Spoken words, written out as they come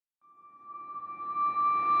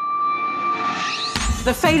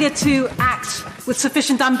The failure to act with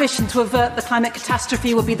sufficient ambition to avert the climate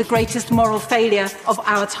catastrophe will be the greatest moral failure of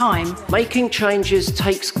our time. Making changes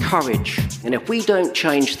takes courage, and if we don't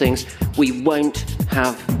change things, we won't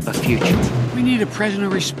have a future. We need a president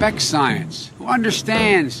who respects science, who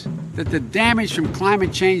understands that the damage from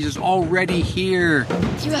climate change is already here.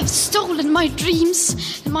 You have stolen my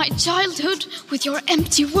dreams and my childhood with your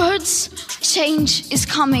empty words. Change is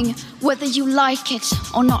coming, whether you like it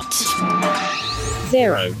or not.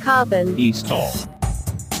 Zero Carbon Eastall.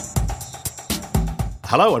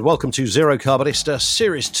 Hello and welcome to Zero Carbonista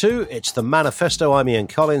Series 2. It's the Manifesto. I'm Ian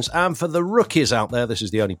Collins. And for the rookies out there, this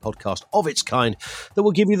is the only podcast of its kind that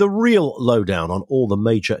will give you the real lowdown on all the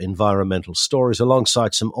major environmental stories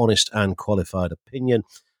alongside some honest and qualified opinion.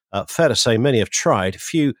 Fair to say many have tried,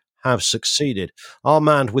 few have succeeded. Our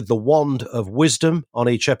man with the wand of wisdom on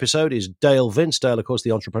each episode is Dale Vince. Dale, of course,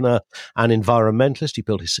 the entrepreneur and environmentalist. He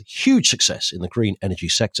built his huge success in the green energy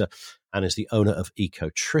sector and is the owner of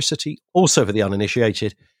Ecotricity. Also, for the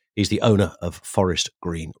uninitiated, he's the owner of Forest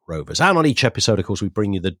Green Rovers. And on each episode, of course, we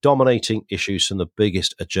bring you the dominating issues from the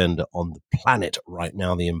biggest agenda on the planet right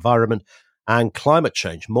now, the environment and climate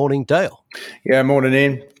change. Morning, Dale. Yeah, morning,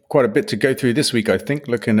 Ian. Quite a bit to go through this week, I think,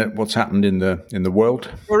 looking at what's happened in the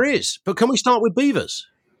world. There is. But can we start with beavers?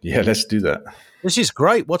 Yeah, let's do that. This is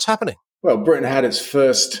great. What's happening? Well, Britain had its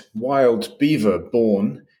first wild beaver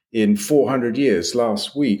born in 400 years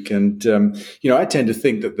last week. And, I tend to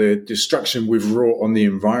think that the destruction we've wrought on the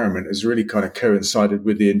environment has really kind of coincided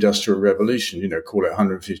with the Industrial Revolution, call it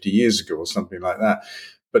 150 years ago or something like that.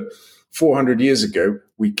 But 400 years ago,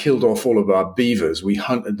 we killed off all of our beavers. We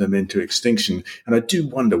hunted them into extinction. And I do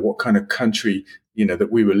wonder what kind of country,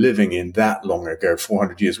 that we were living in that long ago,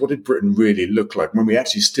 400 years. What did Britain really look like when we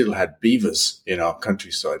actually still had beavers in our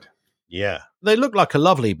countryside? Yeah. They look like a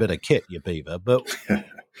lovely bit of kit, your beaver, but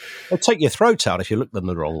they'd take your throat out if you looked them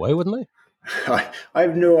the wrong way, wouldn't they? I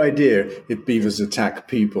have no idea if beavers attack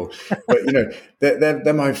people, but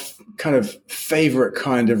they're my kind of favorite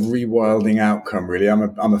kind of rewilding outcome. Really, I'm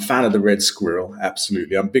a fan of the red squirrel.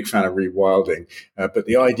 Absolutely, I'm a big fan of rewilding. But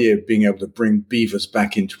the idea of being able to bring beavers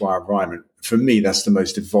back into our environment, for me, that's the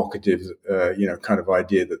most evocative, kind of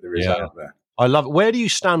idea that there is out there. I love it. Where do you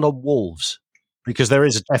stand on wolves? Because there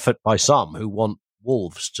is an effort by some who want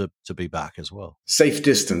wolves to be back as well. Safe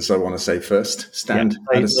distance, I want to say first. Stand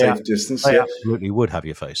at a safe distance. They absolutely would have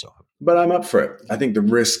your face off. But I'm up for it. I think the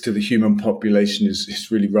risk to the human population is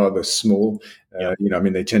really rather small.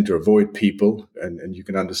 They tend to avoid people, and you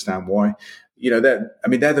can understand why. They're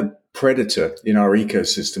the predator in our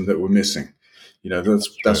ecosystem that we're missing.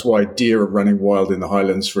 That's why deer are running wild in the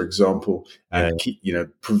Highlands, for example, and keep,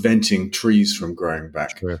 preventing trees from growing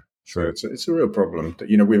back. True. So it's a real problem.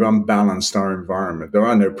 We've unbalanced our environment. There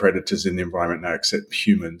are no predators in the environment now except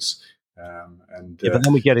humans. But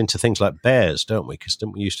then we get into things like bears, don't we? Because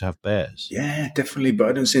didn't we used to have bears? Yeah, definitely. But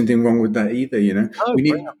I don't see anything wrong with that either.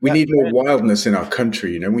 We need more wildness in our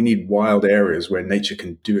country. We need wild areas where nature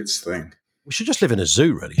can do its thing. We should just live in a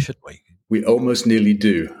zoo, really, shouldn't we? We almost nearly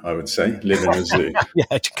do, I would say, live in a zoo. Yeah,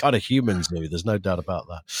 it's kind of human zoo. There's no doubt about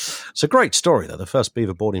that. It's a great story, though. The first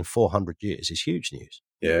beaver born in 400 years is huge news.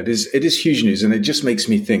 Yeah, it is. It is huge news, and it just makes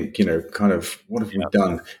me think. Kind of what have we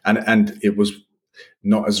done? And it was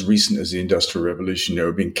not as recent as the Industrial Revolution.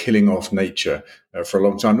 We've been killing off nature for a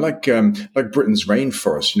long time, like Britain's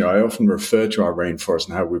rainforest. I often refer to our rainforest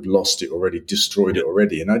and how we've lost it already, destroyed it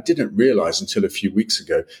already. And I didn't realize until a few weeks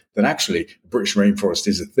ago that actually the British rainforest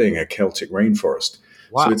is a thing, a Celtic rainforest.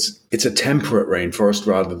 Wow. So it's a temperate rainforest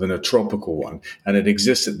rather than a tropical one, and it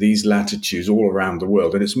exists at these latitudes all around the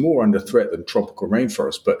world. And it's more under threat than tropical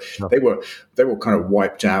rainforests, but they were kind of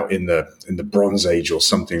wiped out in the Bronze Age or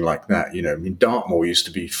something like that. Dartmoor used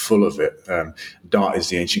to be full of it. Dart is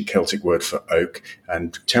the ancient Celtic word for oak,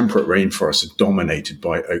 and temperate rainforests are dominated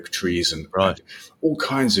by oak trees and all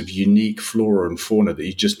kinds of unique flora and fauna that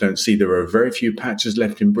you just don't see. There are very few patches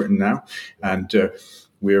left in Britain now, and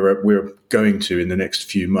we're going to, in the next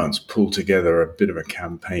few months, pull together a bit of a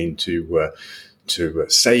campaign to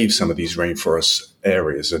save some of these rainforest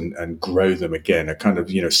areas and grow them again, a kind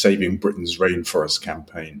of, saving Britain's rainforest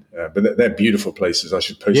campaign. But they're beautiful places. I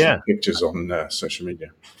should post some pictures on social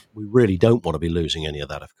media. We really don't want to be losing any of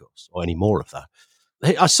that, of course, or any more of that.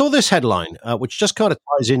 Hey, I saw this headline, which just kind of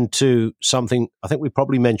ties into something I think we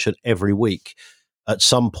probably mention every week at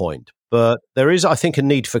some point. But there is, I think, a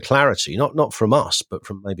need for clarity, not from us, but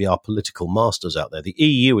from maybe our political masters out there. The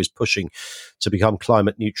EU is pushing to become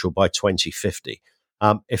climate neutral by 2050.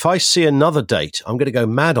 If I see another date, I'm going to go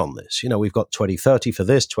mad on this. We've got 2030 for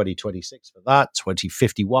this, 2026 for that,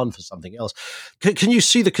 2051 for something else. Can you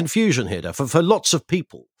see the confusion here, for lots of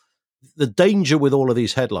people? the danger with all of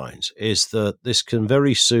these headlines is that this can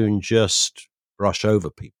very soon just brush over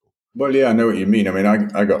people. Well, yeah, I know what you mean. I mean,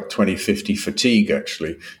 I got 2050 fatigue,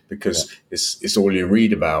 actually, because it's all you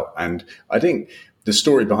read about. And I think the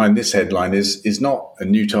story behind this headline is not a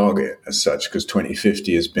new target as such, because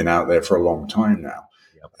 2050 has been out there for a long time now.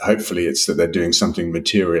 Yep. Hopefully it's that they're doing something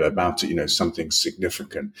material about it, something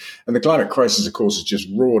significant. And the climate crisis, of course, has just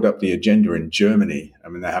roared up the agenda in Germany. I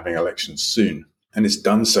mean, they're having elections soon. And it's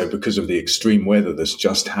done so because of the extreme weather that's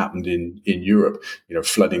just happened in Europe,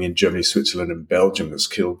 flooding in Germany, Switzerland and Belgium that's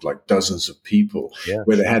killed like dozens of people,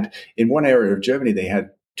 where they had, in one area of Germany, they had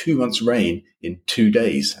 2 months rain in 2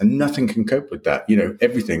 days, and nothing can cope with that.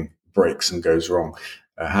 Everything breaks and goes wrong.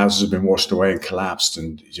 Houses have been washed away and collapsed,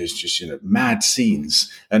 and just mad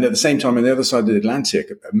scenes. And at the same time, on the other side of the Atlantic,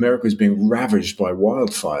 America is being ravaged by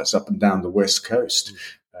wildfires up and down the West Coast.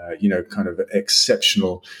 Kind of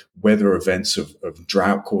exceptional weather events of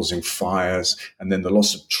drought causing fires, and then the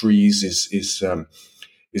loss of trees is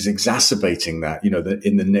exacerbating that.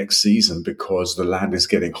 In the next season, because the land is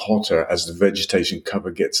getting hotter as the vegetation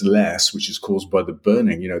cover gets less, which is caused by the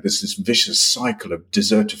burning. There's this vicious cycle of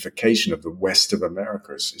desertification of the west of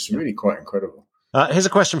America. It's really quite incredible. Here's a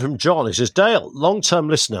question from John. He says, Dale, long-term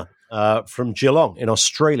listener from Geelong in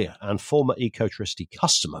Australia and former Ecotricity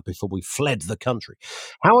customer before we fled the country.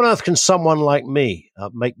 How on earth can someone like me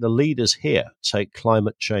make the leaders here take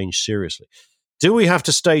climate change seriously? Do we have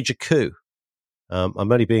to stage a coup? I'm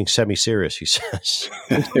only being semi-serious, he says.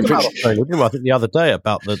 I think the other day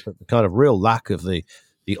about the kind of real lack of the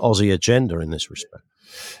Aussie agenda in this respect.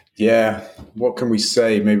 Yeah, what can we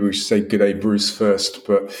say? Maybe we should say good day, Bruce, first.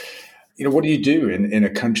 But what do you do in a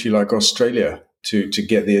country like Australia to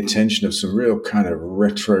get the attention of some real kind of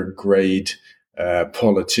retrograde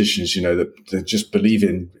politicians, that just believe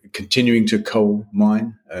in continuing to coal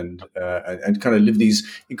mine and kind of live these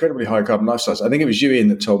incredibly high carbon lifestyles? I think it was you, Ian,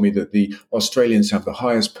 that told me that the Australians have the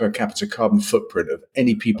highest per capita carbon footprint of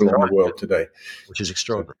any people in the world today. Which is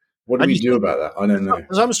extraordinary. So what do we do about that? I don't know.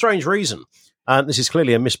 For some strange reason. And this is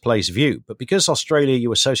clearly a misplaced view, but because Australia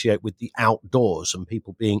you associate with the outdoors and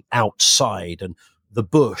people being outside and the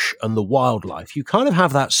bush and the wildlife, you kind of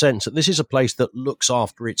have that sense that this is a place that looks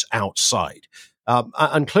after its outside.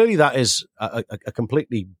 And clearly that is a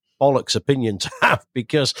completely bollocks opinion to have,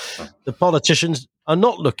 because the politicians are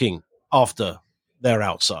not looking after their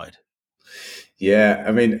outside. Yeah,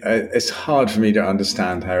 I mean, it's hard for me to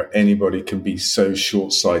understand how anybody can be so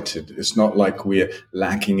short-sighted. It's not like we're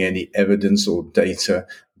lacking any evidence or data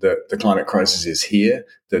that the climate crisis is here,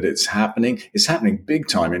 that it's happening. It's happening big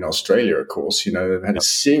time in Australia, of course. They've had a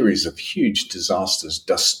series of huge disasters,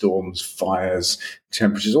 dust storms, fires,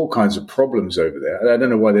 temperatures, all kinds of problems over there. And I don't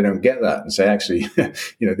know why they don't get that and say, actually,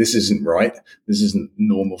 this isn't right. This isn't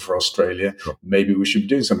normal for Australia. Sure. Maybe we should be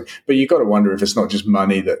doing something. But you've got to wonder if it's not just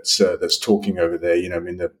money that's talking over there.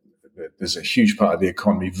 There's a huge part of the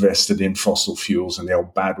economy vested in fossil fuels and the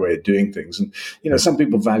old bad way of doing things. And, some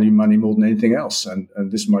people value money more than anything else. And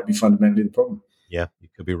this might be fundamentally the problem. Yeah, you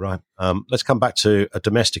could be right. Let's come back to a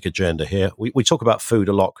domestic agenda here. We talk about food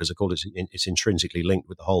a lot because, of course, it's intrinsically linked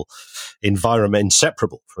with the whole environment,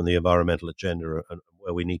 inseparable from the environmental agenda and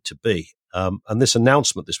where we need to be. And this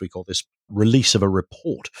announcement this week, or this release of a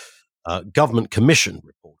report, government commission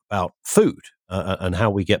report about food and how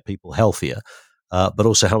we get people healthier. But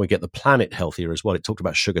also how we get the planet healthier as well. It talked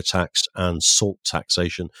about sugar tax and salt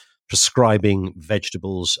taxation, prescribing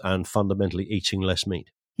vegetables and fundamentally eating less meat.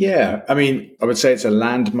 Yeah, I mean, I would say it's a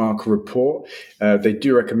landmark report. They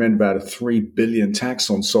do recommend about a 3 billion tax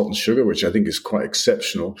on salt and sugar, which I think is quite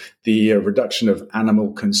exceptional. The reduction of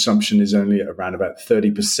animal consumption is only around about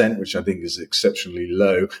 30%, which I think is exceptionally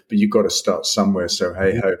low. But you've got to start somewhere, so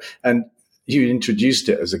hey-ho. And you introduced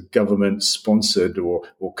it as a government-sponsored or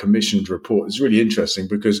commissioned report. It's really interesting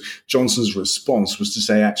because Johnson's response was to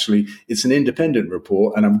say, actually, it's an independent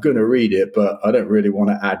report and I'm going to read it, but I don't really want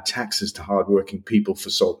to add taxes to hardworking people for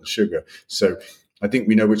salt and sugar. So I think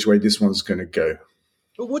we know which way this one's going to go.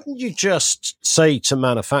 But wouldn't you just say to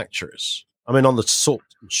manufacturers, on the salt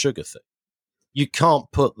and sugar thing, you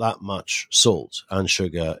can't put that much salt and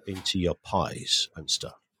sugar into your pies and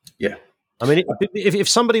stuff? Yeah. If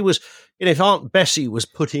somebody was, if Aunt Bessie was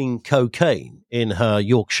putting cocaine in her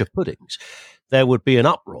Yorkshire puddings, there would be an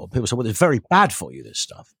uproar. People say, well, it's very bad for you, this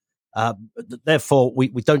stuff. Therefore, we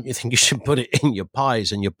don't think you should put it in your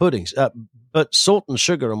pies and your puddings. But salt and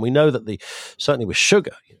sugar, and we know that certainly with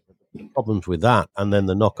sugar, problems with that, and then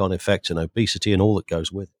the knock-on effects and obesity and all that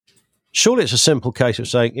goes with it. Surely it's a simple case of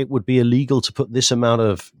saying it would be illegal to put this amount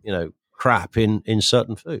of, crap in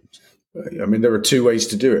certain foods. There are two ways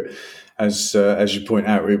to do it. as you point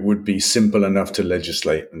out, it would be simple enough to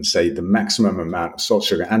legislate and say the maximum amount of salt,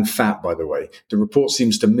 sugar, and fat, by the way. The report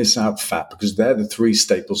seems to miss out fat because they're the three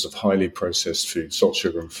staples of highly processed food, salt,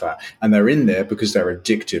 sugar, and fat. And they're in there because they're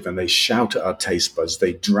addictive and they shout at our taste buds.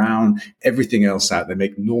 They drown everything else out. They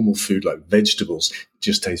make normal food like vegetables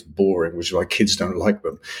just taste boring, which is why kids don't like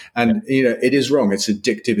them. And, it is wrong. It's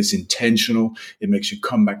addictive. It's intentional. It makes you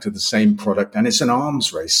come back to the same product. And it's an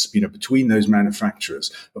arms race, between those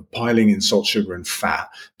manufacturers of piling in salt, sugar, and fat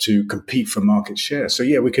to compete for market share. So,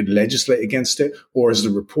 we could legislate against it, or as the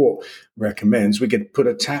report recommends, we could put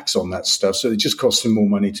a tax on that stuff. So it just costs them more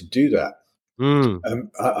money to do that.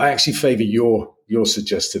 I actually favor your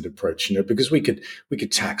suggested approach, because we could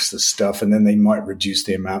tax the stuff and then they might reduce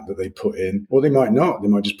the amount that they put in, or they might not. They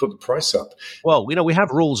might just put the price up. Well, we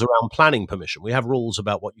have rules around planning permission. We have rules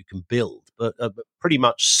about what you can build, but pretty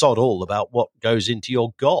much sod all about what goes into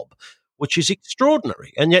your gob, which is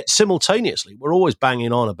extraordinary. And yet simultaneously, we're always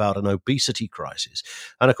banging on about an obesity crisis.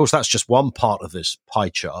 And of course, that's just one part of this pie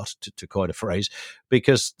chart, to coin a phrase,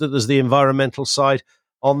 because there's the environmental side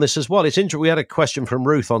on this as well. It's interesting. We had a question from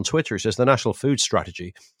Ruth on Twitter. It says the National Food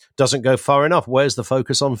Strategy doesn't go far enough. Where's the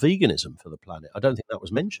focus on veganism for the planet? I don't think that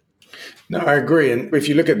was mentioned. No, I agree. And if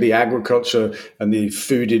you look at the agriculture and the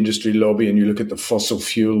food industry lobby, and you look at the fossil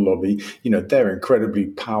fuel lobby, they're incredibly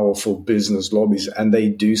powerful business lobbies, and they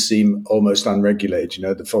do seem almost unregulated.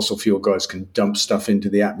 The fossil fuel guys can dump stuff into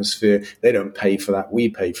the atmosphere. They don't pay for that. We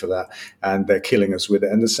pay for that, and they're killing us with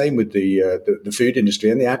it. And the same with the food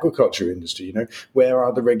industry and the agriculture industry. Where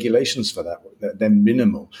are the regulations for that? They're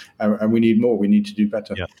minimal, and we need more. We need to do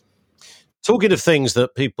better. Yeah. Talking of things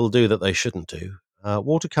that people do that they shouldn't do,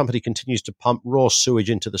 water company continues to pump raw sewage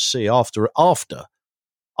into the sea after a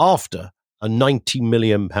 £90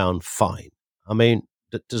 million fine. I mean,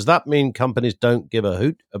 does that mean companies don't give a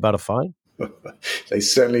hoot about a fine? They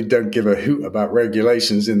certainly don't give a hoot about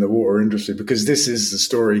regulations in the water industry, because this is the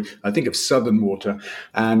story, I think, of Southern Water.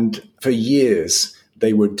 And for years,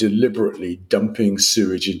 they were deliberately dumping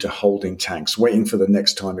sewage into holding tanks, waiting for the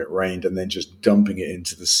next time it rained, and then just dumping it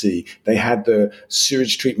into the sea. They had the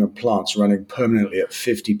sewage treatment plants running permanently at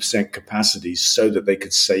 50% capacity so that they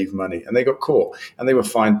could save money. And they got caught, and they were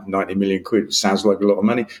fined 90 million quid. It sounds like a lot of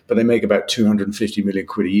money, but they make about 250 million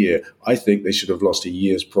quid a year. I think they should have lost a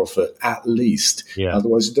year's profit at least. Yeah.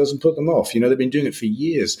 Otherwise, it doesn't put them off. They've been doing it for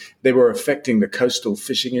years. They were affecting the coastal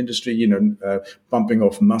fishing industry, bumping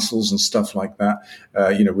off mussels and stuff like that.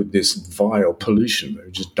 With this vile pollution that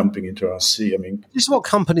we're just dumping into our sea. I mean, this is what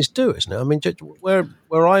companies do, isn't it? I mean,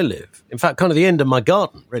 where I live, in fact, kind of the end of my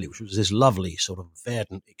garden, really, which was this lovely sort of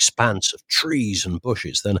verdant expanse of trees and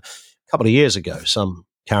bushes. Then a couple of years ago, some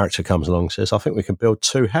character comes along and says, I think we can build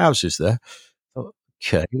 2 houses there.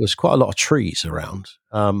 Okay, there's quite a lot of trees around.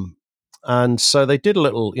 And so they did a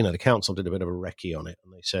little, the council did a bit of a recce on it,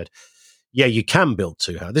 and they said, yeah, you can build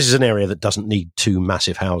 2 houses. This is an area that doesn't need 2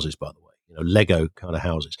 massive houses, by the way. Lego kind of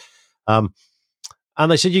houses. And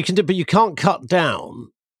they said you can do, but you can't cut down.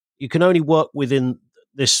 You can only work within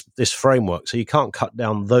this framework. So you can't cut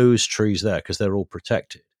down those trees there because they're all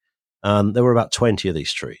protected. There were about 20 of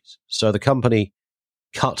these trees. So the company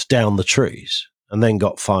cut down the trees and then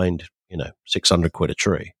got fined, 600 quid a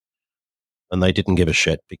tree. And they didn't give a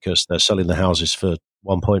shit because they're selling the houses for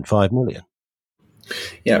 1.5 million.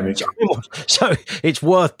 Yeah. I mean, so it's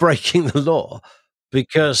worth breaking the law,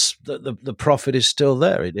 because the profit is still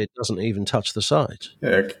there. It doesn't even touch the sides.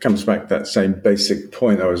 Yeah, it comes back to that same basic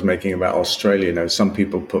point I was making about Australia. Some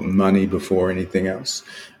people put money before anything else.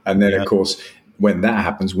 And then, of course, when that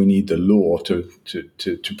happens, we need the law to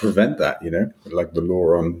prevent that, like the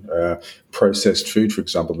law on processed food, for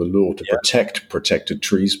example, the law to protect protected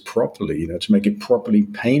trees properly, to make it properly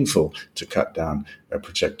painful to cut down a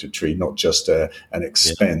protected tree, not just an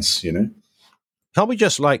expense, Can't we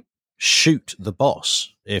just shoot the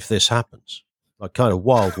boss if this happens, like kind of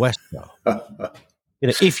Wild West style?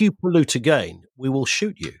 If you pollute again, we will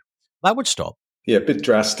shoot you. That would stop. Yeah, a bit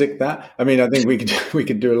drastic. That. I mean, I think we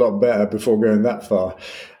could do a lot better before going that far.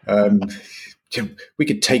 We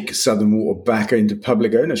could take Southern Water back into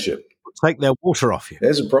public ownership. Take their water off you.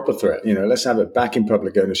 There's a proper threat. Let's have it back in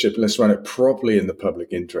public ownership. Let's run it properly in the public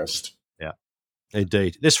interest. Yeah.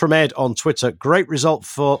 Indeed. This from Ed on Twitter. Great result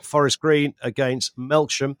for Forest Green against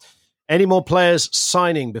Melksham. Any more players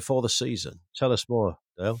signing before the season? Tell us more,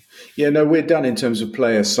 Dale. Yeah, no, we're done in terms of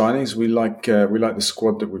player signings. We like the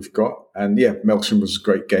squad that we've got, and Melksham was a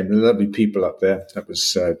great game. Lovely people up there. That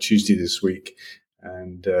was Tuesday this week,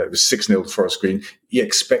 and it was 6-0 to Forest Green. You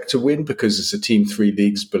expect to win because it's a team 3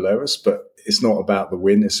 leagues below us, but it's not about the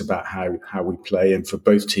win. It's about how we play. And for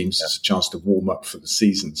both teams, it's a chance to warm up for the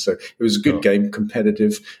season. So it was a good game,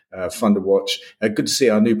 competitive, fun to watch. Good to see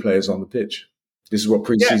our new players on the pitch. This is what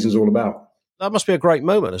pre-season's all about. That must be a great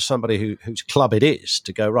moment as somebody whose club it is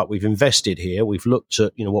to go, right, we've invested here. We've looked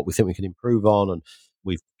at, what we think we can improve on, and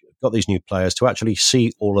we've got these new players to actually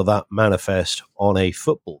see all of that manifest on a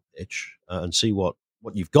football pitch and see what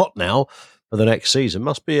you've got now for the next season.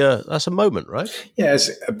 That's a moment, right?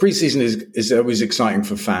 Yes, pre-season is always exciting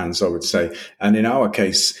for fans, I would say. And in our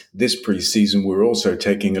case, this pre-season, we're also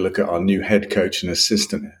taking a look at our new head coach and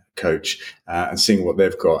assistant coach and seeing what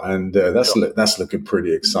they've got. And that's looking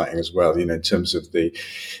pretty exciting as well, in terms of the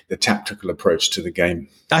tactical approach to the game.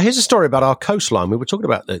 Now, here's a story about our coastline. We were talking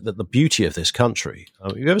about the beauty of this country.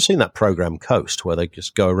 Have you ever seen that program Coast, where they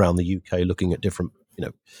just go around the UK looking at different,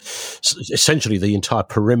 essentially the entire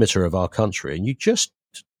perimeter of our country, and you just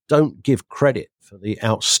don't give credit for the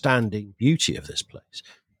outstanding beauty of this place.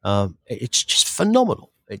 It's just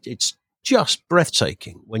phenomenal. It's just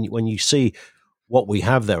breathtaking when you see what we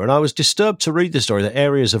have there. And I was disturbed to read the story that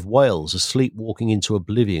areas of Wales are sleepwalking into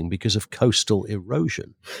oblivion because of coastal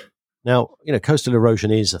erosion. Now, coastal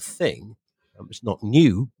erosion is a thing. It's not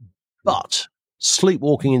new, but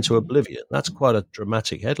sleepwalking into oblivion, that's quite a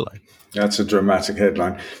dramatic headline. That's a dramatic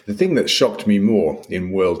headline. The thing that shocked me more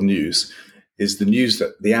in world news is the news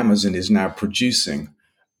that the Amazon is now producing 1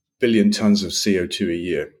 billion tons of CO2 a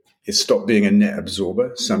year. It stopped being a net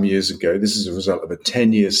absorber some years ago. This is a result of a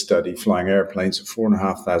 10-year study flying airplanes at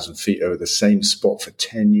 4,500 feet over the same spot for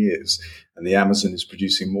 10 years. And the Amazon is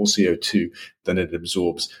producing more CO2 than it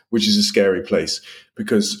absorbs, which is a scary place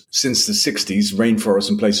because since the 60s, rainforests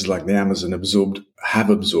and places like the Amazon have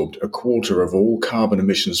absorbed a quarter of all carbon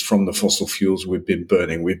emissions from the fossil fuels we've been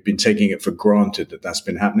burning. We've been taking it for granted that that's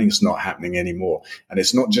been happening. It's not happening anymore. And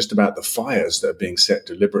it's not just about the fires that are being set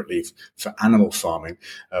deliberately for animal farming,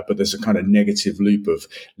 but there's a kind of negative loop of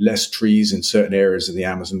less trees in certain areas of the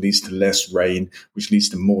Amazon leads to less rain, which leads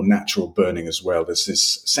to more natural burning as well. There's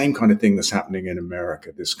this same kind of thing that's happening in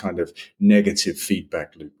America, this kind of negative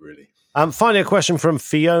feedback loop, really. Finally, a question from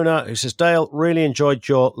Fiona, who says, Dale, really enjoyed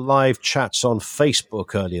your live chats on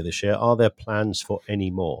Facebook earlier this year. Are there plans for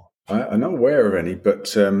any more? I'm not aware of any,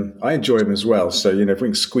 but I enjoy them as well. So, if we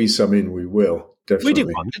can squeeze some in, we will, definitely. We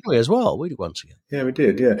did one, didn't we, as well? We did one together. Yeah, we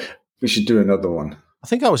did, yeah. We should do another one. I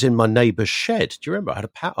think I was in my neighbour's shed. Do you remember? I had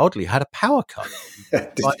a power cut.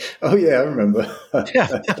 Oh, yeah, I remember. Yeah.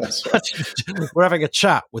 We're having a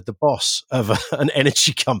chat with the boss of an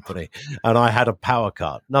energy company, and I had a power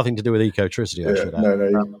cut. Nothing to do with Ecotricity, actually.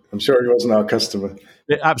 No, I'm sure he wasn't our customer.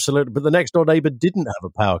 Yeah, absolutely. But the next door neighbour didn't have a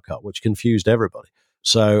power cut, which confused everybody.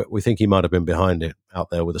 So we think he might have been behind it out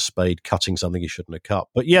there with a spade, cutting something he shouldn't have cut.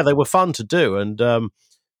 But yeah, they were fun to do. And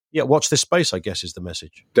watch this space, I guess, is the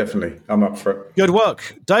message. Definitely. I'm up for it. Good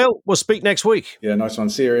work. Dale, we'll speak next week. Yeah, nice one.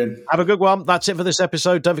 See you, Ian. Have a good one. That's it for this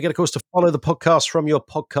episode. Don't forget, of course, to follow the podcast from your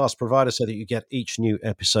podcast provider so that you get each new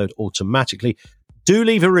episode automatically. Do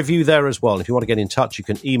leave a review there as well. If you want to get in touch, you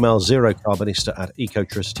can email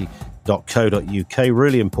zerocarbonista@ecotricity.co.uk.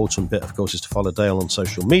 Really important bit, of course, is to follow Dale on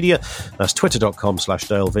social media. That's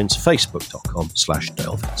twitter.com/DaleVince,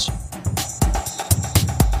 facebook.com/DaleVince.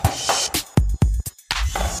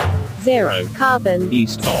 Zero Carbon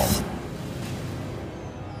East of